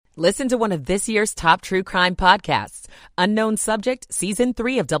Listen to one of this year's top true crime podcasts. Unknown Subject, Season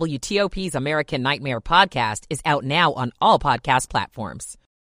 3 of WTOP's American Nightmare podcast is out now on all podcast platforms.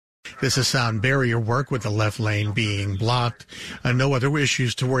 This is sound barrier work with the left lane being blocked. No other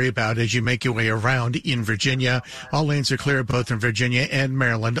issues to worry about as you make your way around in Virginia. All lanes are clear both in Virginia and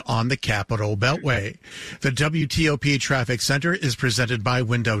Maryland on the Capitol Beltway. The WTOP Traffic Center is presented by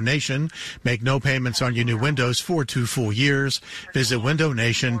Window Nation. Make no payments on your new windows for 2 full years. Visit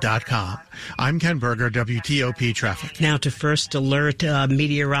windownation.com. I'm Ken Berger, WTOP Traffic. Now to First Alert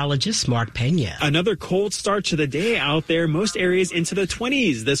meteorologist Mark Pena. Another cold start to the day out there. Most areas into the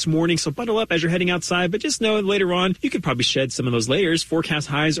 20s this morning, so bundle up as you're heading outside, but just know later on you could probably shed some of those layers. Forecast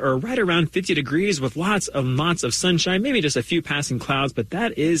highs are right around 50 degrees with lots of sunshine, maybe just a few passing clouds, but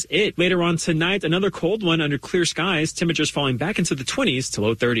that is it. Later on tonight, another cold one under clear skies, temperatures falling back into the 20s to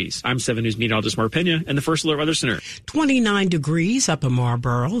low 30s. I'm 7 News meteorologist Mark Pena and the First Alert Weather Center. 29 degrees up in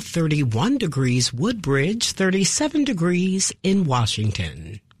Marlboro, 31 degrees Woodbridge, 37 degrees in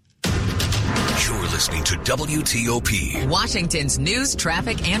Washington. You're listening to WTOP, Washington's news,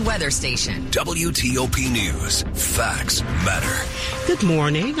 traffic, and weather station. WTOP News. Facts matter. Good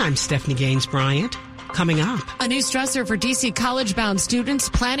morning. I'm Stephanie Gaines Bryant. Coming up, a new stressor for D.C. college-bound students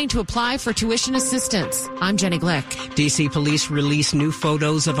planning to apply for tuition assistance. I'm Jenny Glick. D.C. police release new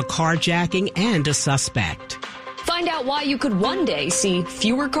photos of a carjacking and a suspect. Find out why you could one day see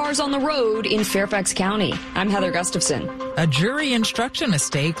fewer cars on the road in Fairfax County. I'm Heather Gustafson. A jury instruction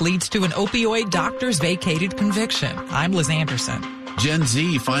mistake leads to an opioid doctor's vacated conviction. I'm Liz Anderson. Gen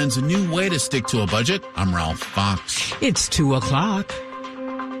Z finds a new way to stick to a budget. I'm Ralph Fox. It's 2 o'clock.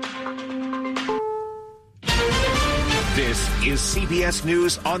 This is CBS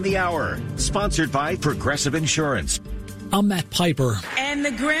News on the Hour, sponsored by Progressive Insurance. I'm Matt Piper. And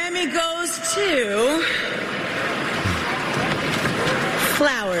the Grammy goes to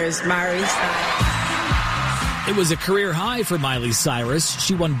Flowers, Miley Cyrus. It was a career high for Miley Cyrus.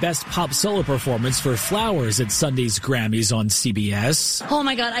 She won Best Pop Solo Performance for Flowers at Sunday's Grammys on CBS. Oh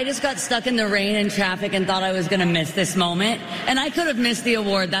my God, I just got stuck in the rain and traffic and thought I was going to miss this moment. And I could have missed the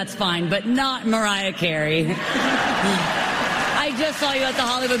award, that's fine, but not Mariah Carey. I just saw you at the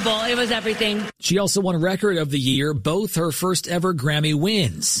Hollywood Bowl. It was everything. She also won Record of the Year, both her first ever Grammy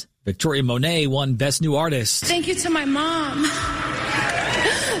wins. Victoria Monet won Best New Artist. Thank you to my mom.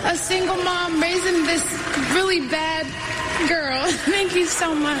 A single mom raising this really bad girl. Thank you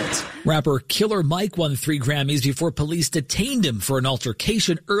so much. Rapper Killer Mike won 3 Grammys before police detained him for an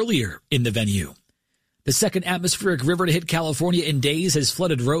altercation earlier in the venue. The second atmospheric river to hit California in days has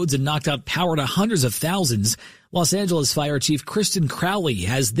flooded roads and knocked out power to hundreds of thousands. Los Angeles Fire Chief Kristen Crowley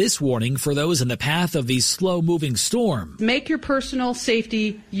has this warning for those in the path of the slow-moving storm. Make your personal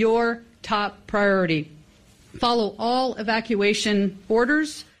safety your top priority. Follow all evacuation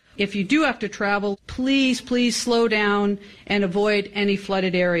orders. If you do have to travel, please slow down and avoid any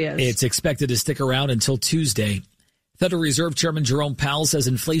flooded areas. It's expected to stick around until Tuesday. Federal Reserve Chairman Jerome Powell says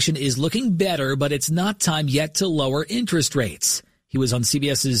inflation is looking better, but it's not time yet to lower interest rates. He was on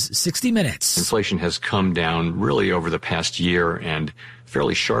CBS's 60 Minutes. Inflation has come down really over the past year and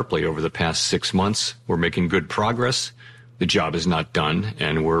fairly sharply over the past 6 months. We're making good progress. The job is not done,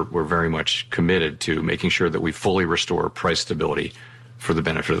 and we're very much committed to making sure that we fully restore price stability for the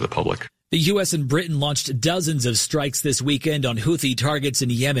benefit of the public. The U.S. and Britain launched dozens of strikes this weekend on Houthi targets in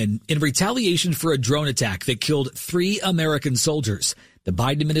Yemen in retaliation for a drone attack that killed 3 American soldiers. The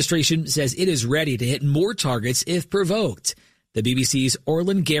Biden administration says it is ready to hit more targets if provoked. The BBC's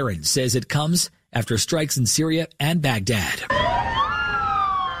Orlin Guerin says it comes after strikes in Syria and Baghdad.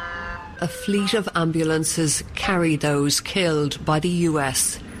 A fleet of ambulances carry those killed by the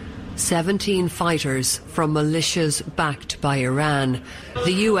U.S. 17 fighters from militias backed by Iran.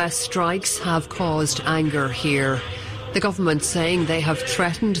 The U.S. strikes have caused anger here. The government saying they have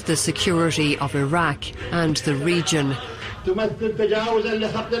threatened the security of Iraq and the region.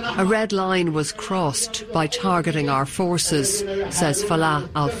 A red line was crossed by targeting our forces, says Falah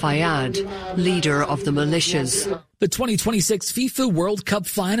Al-Fayyad, leader of the militias. The 2026 FIFA World Cup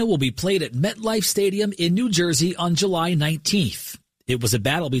final will be played at MetLife Stadium in New Jersey on July 19th. It was a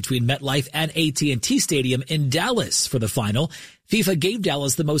battle between MetLife and AT&T Stadium in Dallas for the final. FIFA gave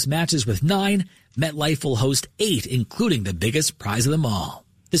Dallas the most matches with 9. MetLife will host 8, including the biggest prize of them all.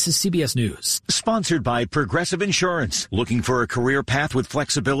 This is CBS News. Sponsored by Progressive Insurance. Looking for a career path with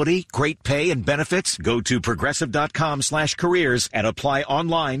flexibility, great pay, and benefits? Go to progressive.com/careers and apply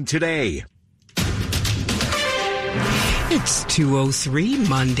online today. It's 2:03,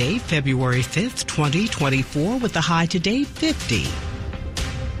 Monday, February 5th, 2024, with the high today, 50.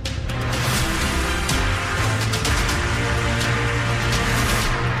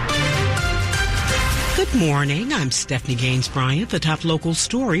 Good morning. I'm Stephanie Gaines Bryant. The top local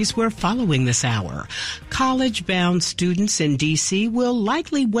stories we're following this hour. College-bound students in D.C. will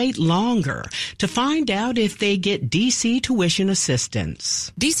likely wait longer to find out if they get D.C. tuition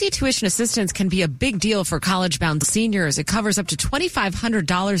assistance. D.C. tuition assistance can be a big deal for college-bound seniors. It covers up to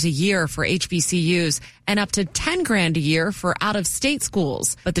 $2,500 a year for HBCUs and up to $10,000 a year for out-of-state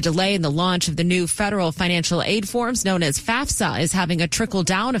schools. But the delay in the launch of the new federal financial aid forms known as FAFSA is having a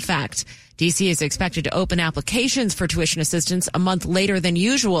trickle-down effect. D.C. is expected to open applications for tuition assistance a month later than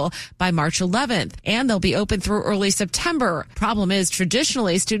usual by March 11th, and they'll be open through early September. Problem is,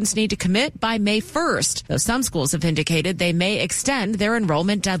 traditionally, students need to commit by May 1st, though some schools have indicated they may extend their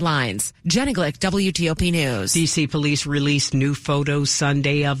enrollment deadlines. Jenny Glick, WTOP News. D.C. police released new photos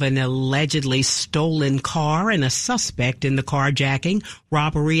Sunday of an allegedly stolen car and a suspect in the carjacking,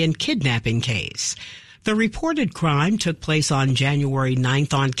 robbery, and kidnapping case. The reported crime took place on January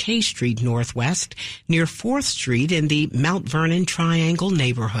 9th on K Street Northwest near 4th Street in the Mount Vernon Triangle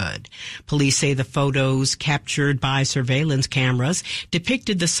neighborhood. Police say the photos captured by surveillance cameras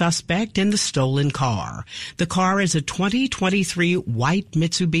depicted the suspect in the stolen car. The car is a 2023 white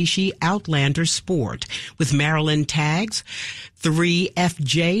Mitsubishi Outlander Sport with Maryland tags,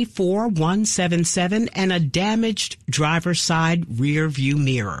 3FJ4177, and a damaged driver's side rear view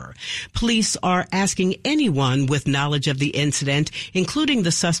mirror. Police are asking anyone with knowledge of the incident, including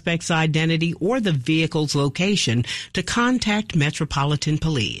the suspect's identity or the vehicle's location, to contact Metropolitan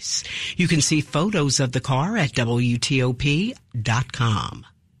Police. You can see photos of the car at WTOP.com.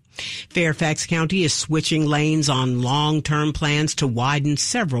 Fairfax County is switching lanes on long-term plans to widen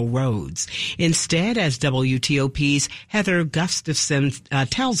several roads. Instead, as WTOP's Heather Gustafson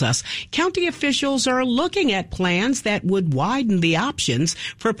tells us, county officials are looking at plans that would widen the options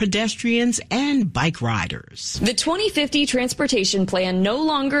for pedestrians and bike riders. The 2050 transportation plan no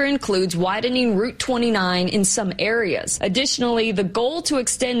longer includes widening Route 29 in some areas. Additionally, the goal to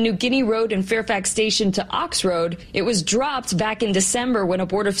extend New Guinea Road and Fairfax Station to Ox Road, it was dropped back in December when a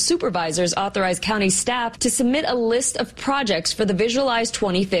board of supervisors authorized county staff to submit a list of projects for the visualized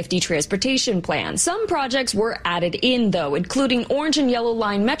 2050 transportation plan. Some projects were added in, though, including Orange and Yellow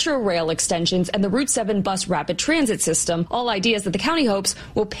Line Metro Rail extensions and the Route 7 bus rapid transit system, all ideas that the county hopes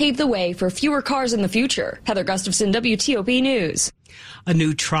will pave the way for fewer cars in the future. Heather Gustafson, WTOP News. A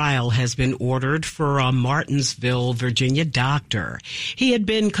new trial has been ordered for a Martinsville, Virginia doctor. He had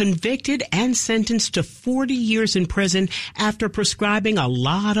been convicted and sentenced to 40 years in prison after prescribing a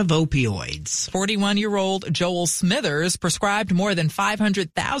lot of opioids. 41-year-old Joel Smithers prescribed more than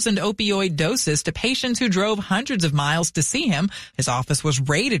 500,000 opioid doses to patients who drove hundreds of miles to see him. His office was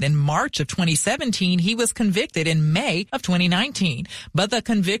raided in March of 2017. He was convicted in May of 2019. But the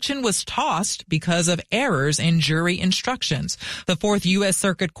conviction was tossed because of errors in jury instructions. The Fourth U.S.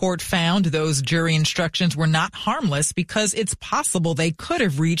 Circuit Court found those jury instructions were not harmless because it's possible they could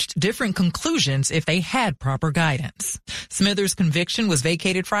have reached different conclusions if they had proper guidance. Smithers' conviction was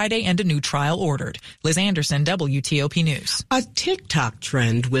vacated Friday and a new trial ordered. Liz Anderson, WTOP News. A TikTok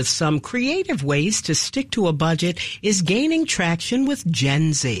trend with some creative ways to stick to a budget is gaining traction with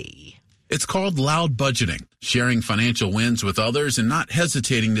Gen Z. It's called loud budgeting, sharing financial wins with others and not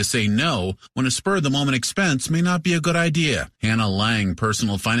hesitating to say no when a spur-of-the-moment expense may not be a good idea. Hannah Lang,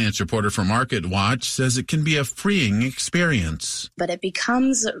 personal finance reporter for MarketWatch, says it can be a freeing experience. But it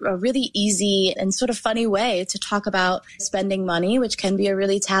becomes a really easy and sort of funny way to talk about spending money, which can be a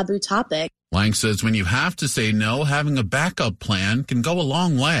really taboo topic. Lang says when you have to say no, having a backup plan can go a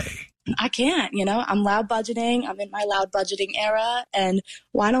long way. I can't, I'm loud budgeting. I'm in my loud budgeting era. And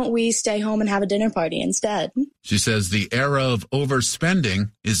why don't we stay home and have a dinner party instead? She says the era of overspending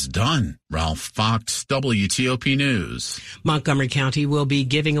is done. Ralph Fox, WTOP News. Montgomery County will be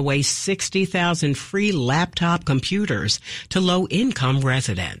giving away 60,000 free laptop computers to low-income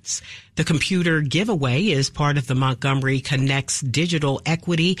residents. The computer giveaway is part of the Montgomery Connects Digital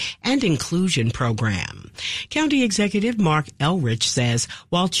Equity and Inclusion Program. County Executive Mark Elrich says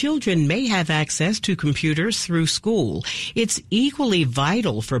while children may have access to computers through school, it's equally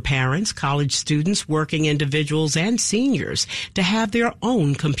vital for parents, college students, working individuals, and seniors to have their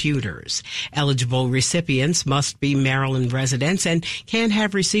own computers. Eligible recipients must be Maryland residents and can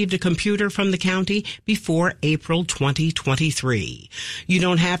have received a computer from the county before April 2023. You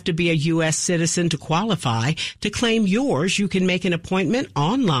don't have to be a U.S. citizen to qualify. To claim yours, you can make an appointment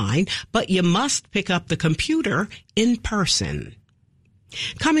online, but you must pick up the computer in person.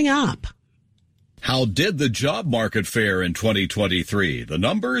 Coming up. How did the job market fare in 2023? The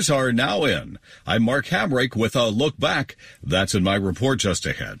numbers are now in. I'm Mark Hamrick with a look back. That's in my report just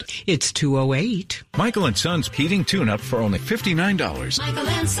ahead. It's 2:08. Michael & Son's heating tune-up for only $59.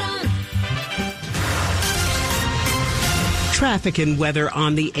 Michael & Son. Traffic and weather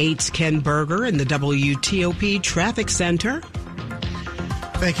on the 8's Ken Berger in the WTOP Traffic Center.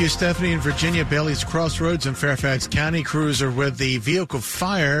 Thank you, Stephanie. In Virginia, Bailey's Crossroads in Fairfax County, crews are with the vehicle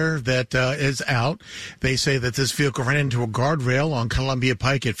fire that is out. They say that this vehicle ran into a guardrail on Columbia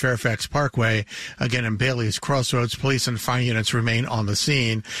Pike at Fairfax Parkway. Again, in Bailey's Crossroads, police and fire units remain on the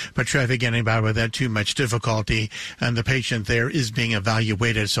scene, but traffic getting by without too much difficulty. And the patient there is being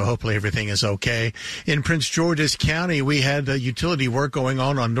evaluated, so hopefully everything is okay. In Prince George's County, we had utility work going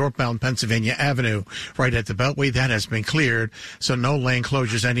on northbound Pennsylvania Avenue, right at the Beltway. That has been cleared, so no lane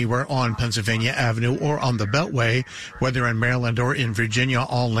closure anywhere on Pennsylvania Avenue or on the Beltway. Whether in Maryland or in Virginia,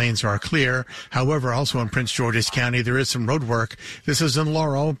 all lanes are clear. However, also in Prince George's County, there is some road work. This is in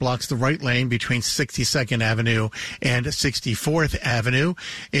Laurel, blocks the right lane between 62nd Avenue and 64th Avenue.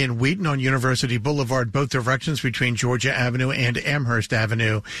 In Wheaton on University Boulevard, both directions between Georgia Avenue and Amherst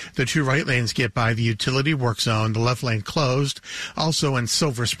Avenue. The two right lanes get by the utility work zone. The left lane closed. Also in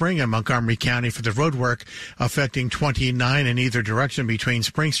Silver Spring in Montgomery County for the road work affecting 29 in either direction between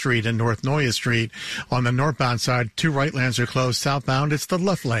Spring Street and North Noya Street. On the northbound side, two right lanes are closed. Southbound, it's the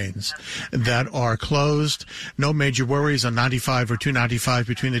left lanes that are closed. No major worries on 95 or 295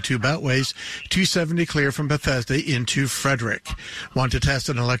 between the two beltways. 270 clear from Bethesda into Frederick. Want to test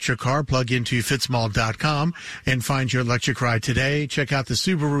an electric car? Plug into fitzmall.com and find your electric ride today. Check out the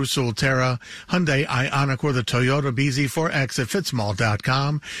Subaru Solterra, Hyundai Ioniq, or the Toyota BZ4X at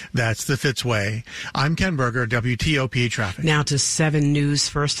fitzmall.com. That's the Fitz way. I'm Ken Berger, WTOP Traffic. Now to 7 News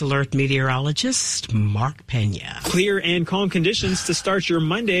First Alert meteorologist Mark Pena. Clear and calm conditions to start your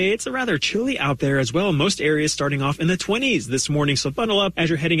Monday. It's rather chilly out there as well. Most areas starting off in the 20s this morning, so bundle up as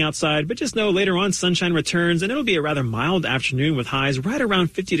you're heading outside. But just know later on sunshine returns and it'll be a rather mild afternoon with highs right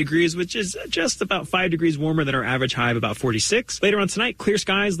around 50 degrees, which is just about 5 degrees warmer than our average high of about 46. Later on tonight, clear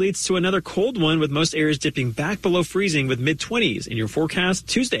skies leads to another cold one with most areas dipping back below freezing with mid-20s. In your forecast,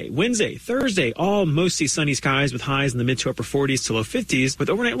 Tuesday, Wednesday, Thursday, all mostly sunny skies with highs in the mid to upper 40s to low 50s.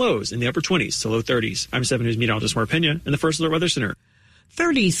 With overnight lows in the upper 20s to low 30s. I'm 7 News meteorologist Mark Pena in the First Alert Weather Center.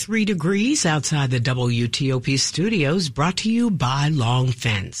 33 degrees outside the WTOP studios, brought to you by Long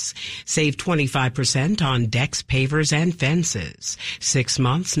Fence. Save 25% on decks, pavers, and fences. 6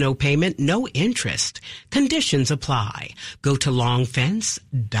 months, no payment, no interest. Conditions apply. Go to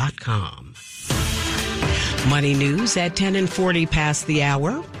longfence.com. Money news at 10 and 40 past the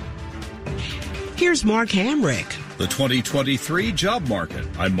hour. Here's Mark Hamrick. The 2023 job market.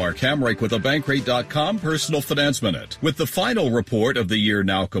 I'm Mark Hamrick with a Bankrate.com Personal Finance Minute. With the final report of the year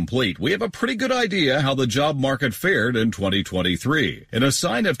now complete, we have a pretty good idea how the job market fared in 2023. In a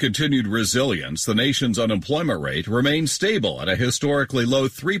sign of continued resilience, the nation's unemployment rate remained stable at a historically low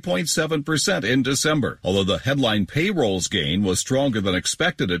 3.7% in December. Although the headline payrolls gain was stronger than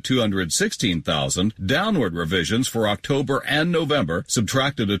expected at 216,000, downward revisions for October and November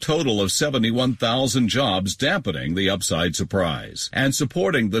subtracted a total of 71,000 jobs, dampening the upside surprise. And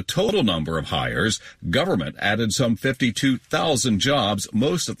supporting the total number of hires, government added some 52,000 jobs,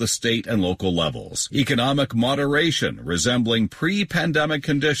 most at the state and local levels. Economic moderation resembling pre-pandemic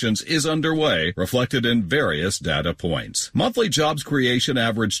conditions is underway, reflected in various data points. Monthly jobs creation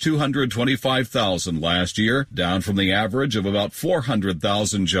averaged 225,000 last year, down from the average of about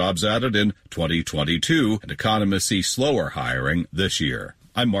 400,000 jobs added in 2022, and economists see slower hiring this year.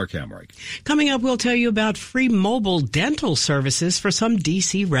 I'm Mark Hamrick. Coming up, we'll tell you about free mobile dental services for some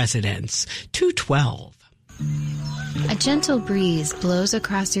D.C. residents. 212. A gentle breeze blows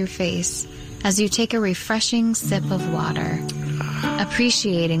across your face as you take a refreshing sip of water,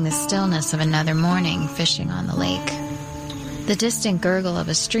 appreciating the stillness of another morning fishing on the lake. The distant gurgle of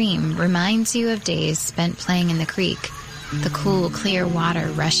a stream reminds you of days spent playing in the creek, the cool, clear water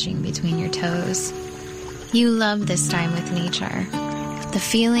rushing between your toes. You love this time with nature. The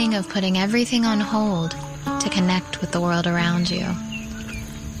feeling of putting everything on hold to connect with the world around you.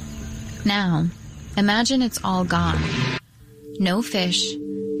 Now, imagine it's all gone. No fish,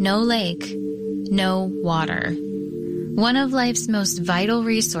 no lake, no water. One of life's most vital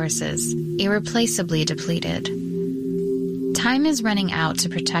resources, irreplaceably depleted. Time is running out to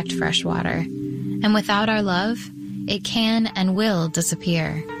protect fresh water, and without our love, it can and will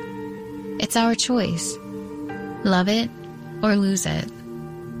disappear. It's our choice. Love it or lose it.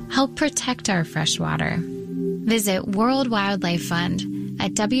 Help protect our fresh water. Visit World Wildlife Fund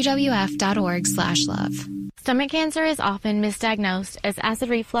at wwf.org/love. Stomach cancer is often misdiagnosed as acid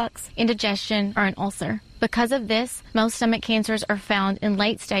reflux, indigestion, or an ulcer. Because of this, most stomach cancers are found in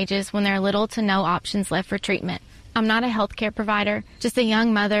late stages when there are little to no options left for treatment. I'm not a healthcare provider, just a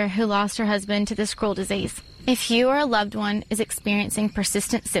young mother who lost her husband to this cruel disease. If you or a loved one is experiencing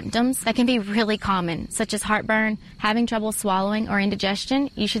persistent symptoms that can be really common, such as heartburn, having trouble swallowing, or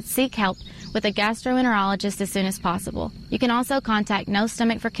indigestion, you should seek help with a gastroenterologist as soon as possible. You can also contact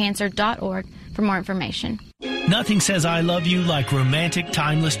nostomachforcancer.org for more information. Nothing says I love you like romantic,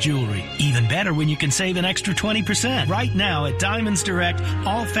 timeless jewelry. Even better when you can save an extra 20%. Right now at Diamonds Direct,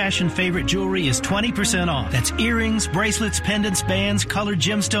 all fashion favorite jewelry is 20% off. That's earrings, bracelets, pendants, bands, colored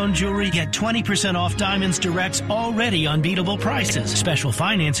gemstone jewelry. Get 20% off Diamonds Direct's already unbeatable prices. Special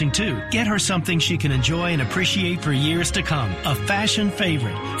financing too. Get her something she can enjoy and appreciate for years to come. A fashion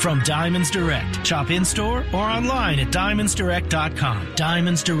favorite from Diamonds Direct. Shop in-store or online at diamondsdirect.com.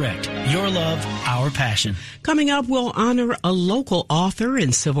 Diamonds Direct. Your love, our passion. Coming up, we'll honor a local author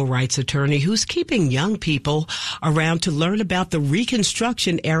and civil rights attorney who's keeping young people around to learn about the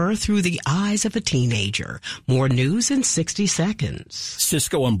Reconstruction era through the eyes of a teenager. More news in 60 seconds.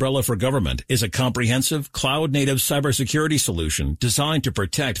 Cisco Umbrella for Government is a comprehensive, cloud-native cybersecurity solution designed to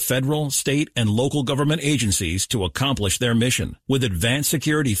protect federal, state, and local government agencies to accomplish their mission. With advanced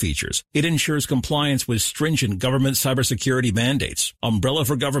security features, it ensures compliance with stringent government cybersecurity mandates. Umbrella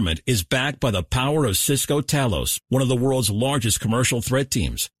for Government is backed by the power of Cisco Talos, one of the world's largest commercial threat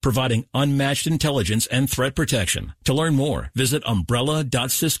teams, providing unmatched intelligence and threat protection. To learn more, visit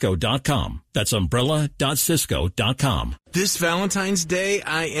umbrella.cisco.com. That's umbrella.cisco.com. This Valentine's Day,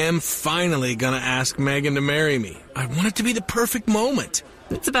 I am finally gonna ask Megan to marry me. I want it to be the perfect moment.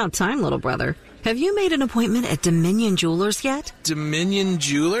 It's about time, little brother. Have you made an appointment at Dominion Jewelers yet? Dominion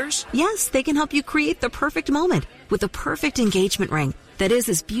Jewelers? Yes, they can help you create the perfect moment with the perfect engagement ring that is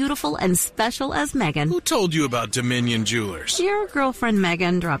as beautiful and special as Megan. Who told you about Dominion Jewelers? Your girlfriend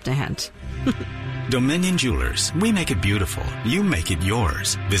Megan dropped a hint. Dominion Jewelers. We make it beautiful. You make it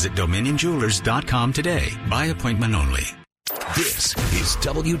yours. Visit DominionJewelers.com today. By appointment only. This is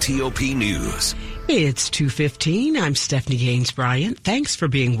WTOP News. It's 2:15. I'm Stephanie Gaines Bryant. Thanks for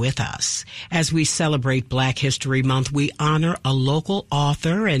being with us. As we celebrate Black History Month, we honor a local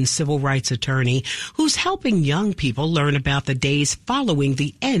author and civil rights attorney who's helping young people learn about the days following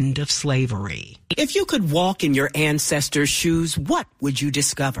the end of slavery. If you could walk in your ancestors' shoes, what would you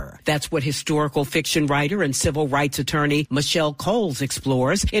discover? That's what historical fiction writer and civil rights attorney Michelle Coles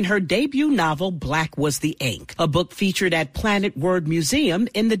explores in her debut novel, Black Was the Ink, a book featured at Planet Word Museum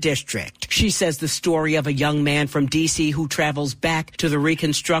in the district. She says the story of a young man from D.C. who travels back to the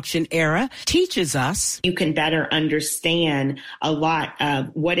Reconstruction era teaches us you can better understand a lot of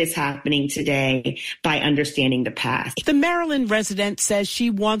what is happening today by understanding the past. The Maryland resident says she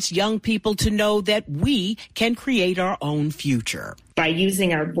wants young people to know that we can create our own future. By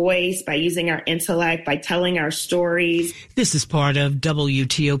using our voice, by using our intellect, by telling our stories. This is part of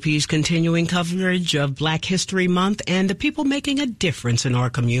WTOP's continuing coverage of Black History Month and the people making a difference in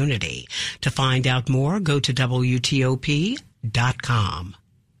our community. To find out more, go to WTOP.com.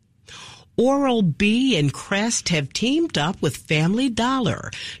 Oral-B and Crest have teamed up with Family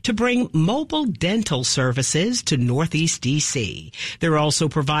Dollar to bring mobile dental services to Northeast D.C. They're also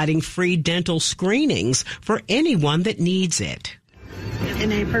providing free dental screenings for anyone that needs it.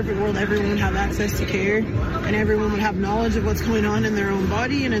 In a perfect world, everyone would have access to care, and everyone would have knowledge of what's going on in their own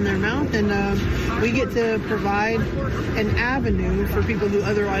body and in their mouth, and we get to provide an avenue for people who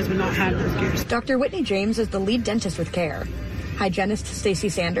otherwise would not have those cares. Dr. Whitney James is the lead dentist with CARE. Hygienist Stacey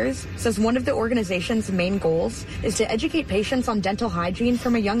Sanders says one of the organization's main goals is to educate patients on dental hygiene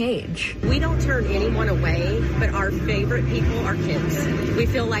from a young age. We don't turn anyone away, but our favorite people are kids. We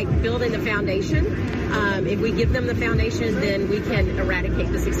feel like building the foundation. If we give them the foundation, then we can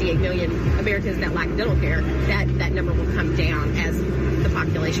eradicate the 68 million Americans that lack dental care. That number will come down as the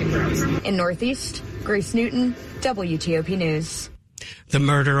population grows. In Northeast, Grace Newton, WTOP News. The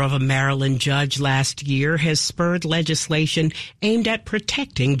murder of a Maryland judge last year has spurred legislation aimed at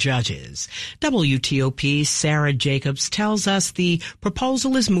protecting judges. WTOP's Sarah Jacobs tells us the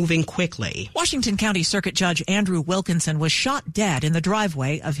proposal is moving quickly. Washington County Circuit Judge Andrew Wilkinson was shot dead in the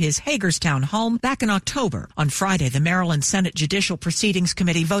driveway of his Hagerstown home back in October. On Friday, the Maryland Senate Judicial Proceedings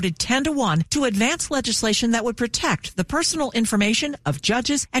Committee voted 10-1 to advance legislation that would protect the personal information of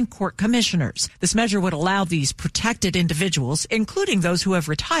judges and court commissioners. This measure would allow these protected individuals, including those who have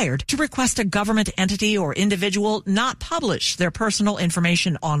retired, to request a government entity or individual not publish their personal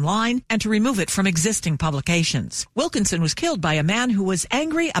information online and to remove it from existing publications. Wilkinson was killed by a man who was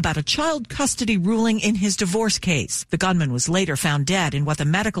angry about a child custody ruling in his divorce case. The gunman was later found dead in what the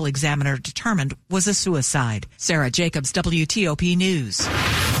medical examiner determined was a suicide. Sarah Jacobs, WTOP News.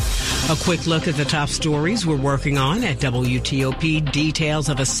 A quick look at the top stories we're working on at WTOP. Details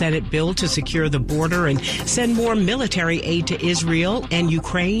of a Senate bill to secure the border and send more military aid to Israel and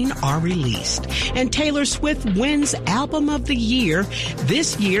Ukraine are released. And Taylor Swift wins Album of the Year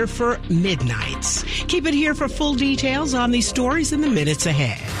this year for Midnights. Keep it here for full details on these stories in the minutes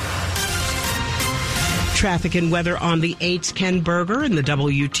ahead. Traffic and weather on the 8's Ken Berger in the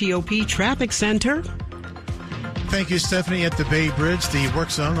WTOP Traffic Center. Thank you, Stephanie. At the Bay Bridge, the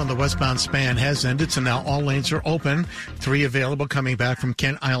work zone on the westbound span has ended, so now all lanes are open. 3 available coming back from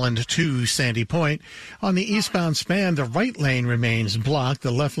Kent Island to Sandy Point. On the eastbound span, the right lane remains blocked.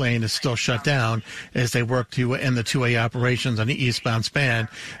 The left lane is still shut down as they work to end the two-way operations on the eastbound span.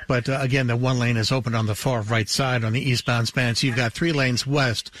 But again, the one lane is open on the far right side on the eastbound span. So you've got 3 lanes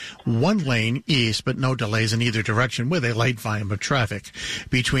west, 1 lane east, but no delays in either direction with a light volume of traffic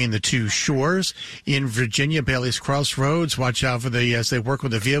between the two shores. In Virginia, Bailey's Crossroads, watch out for as they work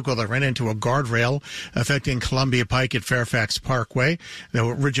with a vehicle that ran into a guardrail affecting Columbia Pike at Fairfax Parkway. The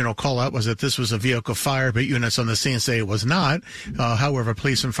original call out was that this was a vehicle fire, but units on the scene say it was not. However,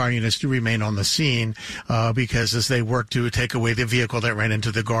 police and fire units do remain on the scene because as they work to take away the vehicle that ran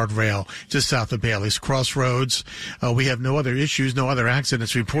into the guardrail just south of Bailey's Crossroads. We have no other issues, no other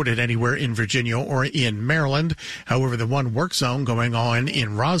accidents reported anywhere in Virginia or in Maryland. However, the one work zone going on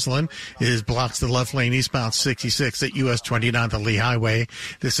in Roslyn blocks the left lane eastbound 66 at US 29, the Lee Highway.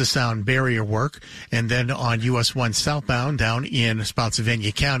 This is sound barrier work. And then on US 1 southbound down in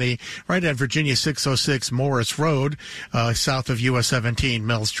Spotsylvania County, right at Virginia 606 Morris Road, south of US 17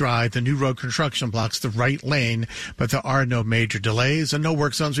 Mills Drive. The new road construction blocks the right lane, but there are no major delays and no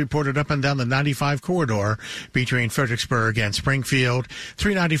work zones reported up and down the 95 corridor between Fredericksburg and Springfield.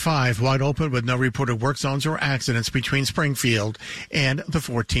 395 wide open with no reported work zones or accidents between Springfield and the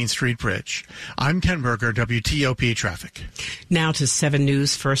 14th Street Bridge. I'm Ken Berger, WTOP Traffic. Now to 7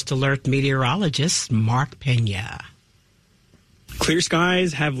 News First Alert meteorologist Mark Pena. Clear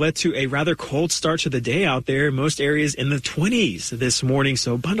skies have led to a rather cold start to the day out there. Most areas in the 20s this morning,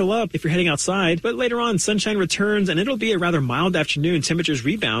 so bundle up if you're heading outside. But later on, sunshine returns, and it'll be a rather mild afternoon. Temperatures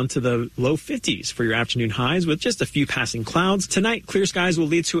rebound to the low 50s for your afternoon highs with just a few passing clouds. Tonight, clear skies will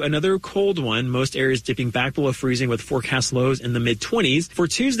lead to another cold one. Most areas dipping back below freezing with forecast lows in the mid-20s. For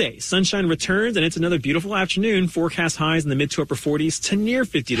Tuesday, sunshine returns, and it's another beautiful afternoon. Forecast highs in the mid to upper 40s to near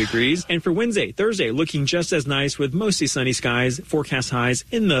 50 degrees. And for Wednesday, Thursday, looking just as nice with mostly sunny skies. Forecast highs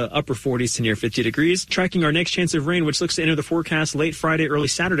in the upper 40s to near 50 degrees. Tracking our next chance of rain, which looks to enter the forecast late Friday, early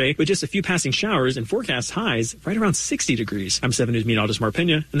Saturday, with just a few passing showers and forecast highs right around 60 degrees. I'm 7 News meteorologist Mark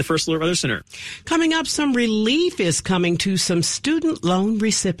Pena in the First Alert Weather Center. Coming up, some relief is coming to some student loan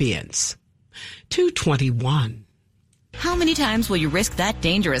recipients. 221. How many times will you risk that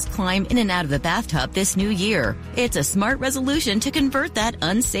dangerous climb in and out of the bathtub this new year? It's a smart resolution to convert that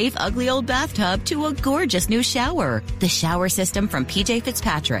unsafe, ugly old bathtub to a gorgeous new shower. The shower system from PJ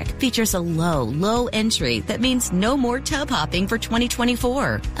Fitzpatrick features a low entry that means no more tub hopping for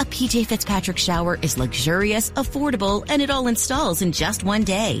 2024. A PJ Fitzpatrick shower is luxurious, affordable, and it all installs in just one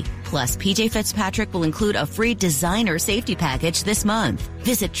day. Plus, PJ Fitzpatrick will include a free designer safety package this month.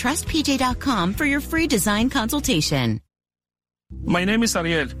 Visit trustpj.com for your free design consultation. My name is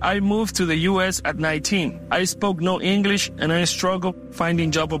Ariel. I moved to the U.S. at 19. I spoke no English and I struggled finding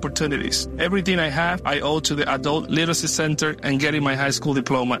job opportunities. Everything I have, I owe to the Adult Literacy Center and getting my high school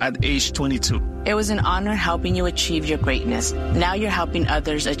diploma at age 22. It was an honor helping you achieve your greatness. Now you're helping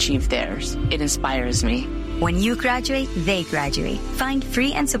others achieve theirs. It inspires me. When you graduate, they graduate. Find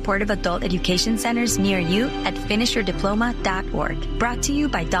free and supportive adult education centers near you at finishyourdiploma.org. Brought to you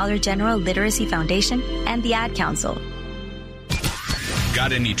by Dollar General Literacy Foundation and the Ad Council.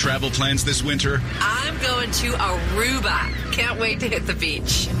 Got any travel plans this winter? I'm going to Aruba. Can't wait to hit the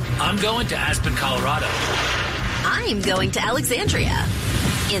beach. I'm going to Aspen, Colorado. I'm going to Alexandria.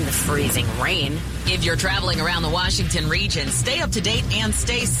 In the freezing rain. If you're traveling around the Washington region, stay up to date and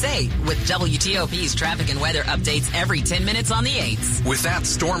stay safe with WTOP's traffic and weather updates every 10 minutes on the 8s. With that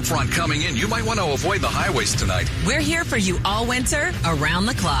storm front coming in, you might want to avoid the highways tonight. We're here for you all winter, around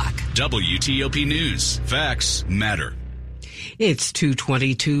the clock. WTOP News. Facts matter. It's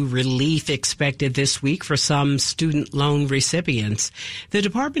 222 relief expected this week for some student loan recipients. The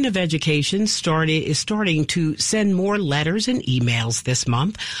Department of Education is starting to send more letters and emails this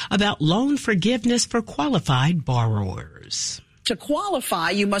month about loan forgiveness for qualified borrowers. To qualify,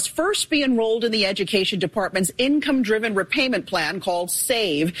 you must first be enrolled in the Education Department's income-driven repayment plan called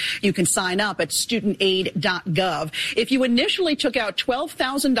SAVE. You can sign up at studentaid.gov. If you initially took out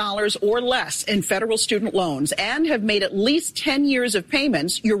 $12,000 or less in federal student loans and have made at least 10 years of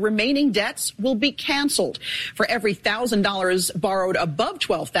payments, your remaining debts will be canceled. For every $1,000 borrowed above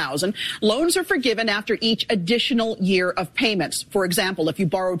 $12,000, loans are forgiven after each additional year of payments. For example, if you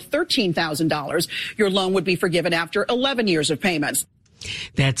borrowed $13,000, your loan would be forgiven after 11 years of payments.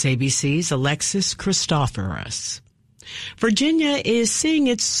 That's ABC's Alexis Christoforous. Virginia is seeing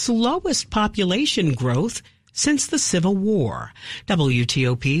its slowest population growth since the Civil War.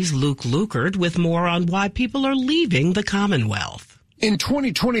 WTOP's Luke Lukert with more on why people are leaving the Commonwealth. In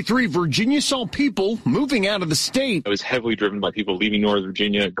 2023, Virginia saw people moving out of the state. It was heavily driven by people leaving Northern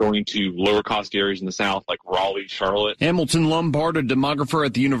Virginia, going to lower-cost areas in the South like Raleigh, Charlotte. Hamilton Lombard, a demographer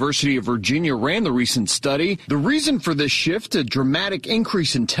at the University of Virginia, ran the recent study. The reason for this shift, a dramatic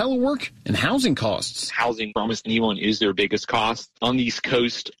increase in telework and housing costs. Housing for almost anyone is their biggest cost. On the East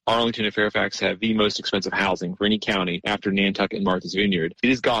Coast, Arlington and Fairfax have the most expensive housing for any county after Nantucket and Martha's Vineyard. It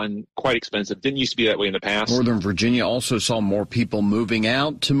has gotten quite expensive. Didn't used to be that way in the past. Northern Virginia also saw more people moving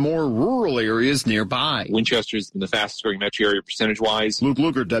out to more rural areas nearby. Winchester's the fastest growing metro area percentage-wise. Luke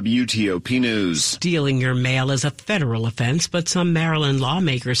Luger, WTOP News. Stealing your mail is a federal offense, but some Maryland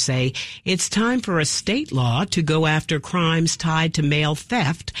lawmakers say it's time for a state law to go after crimes tied to mail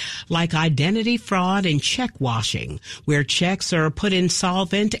theft, like identity fraud and check washing, where checks are put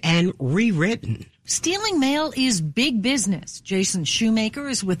insolvent and rewritten. Stealing mail is big business. Jason Shoemaker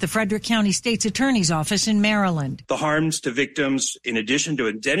is with the Frederick County State's Attorney's Office in Maryland. The harms to victims, in addition to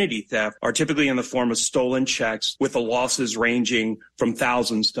identity theft, are typically in the form of stolen checks, with the losses ranging from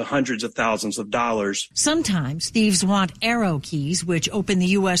thousands to hundreds of thousands of dollars. Sometimes thieves want arrow keys, which open the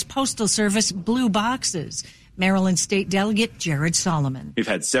U.S. Postal Service blue boxes. Maryland State Delegate Jared Solomon. We've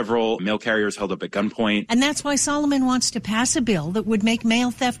had several mail carriers held up at gunpoint. And that's why Solomon wants to pass a bill that would make mail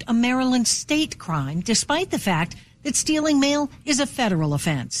theft a Maryland state crime, despite the fact that stealing mail is a federal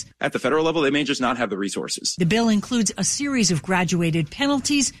offense. At the federal level, they may just not have the resources. The bill includes a series of graduated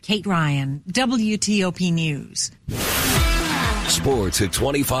penalties. Kate Ryan, WTOP News. Sports at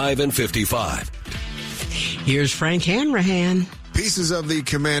 25 and 55. Here's Frank Hanrahan. Pieces of the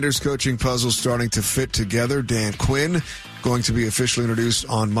Commanders coaching puzzle starting to fit together. Dan Quinn going to be officially introduced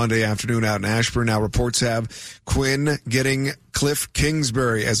on Monday afternoon out in Ashburn. Now reports have Quinn getting Cliff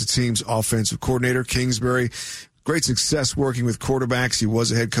Kingsbury as the team's offensive coordinator. Kingsbury, great success working with quarterbacks. He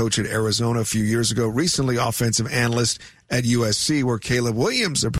was a head coach at Arizona a few years ago. Recently offensive analyst at USC, where Caleb Williams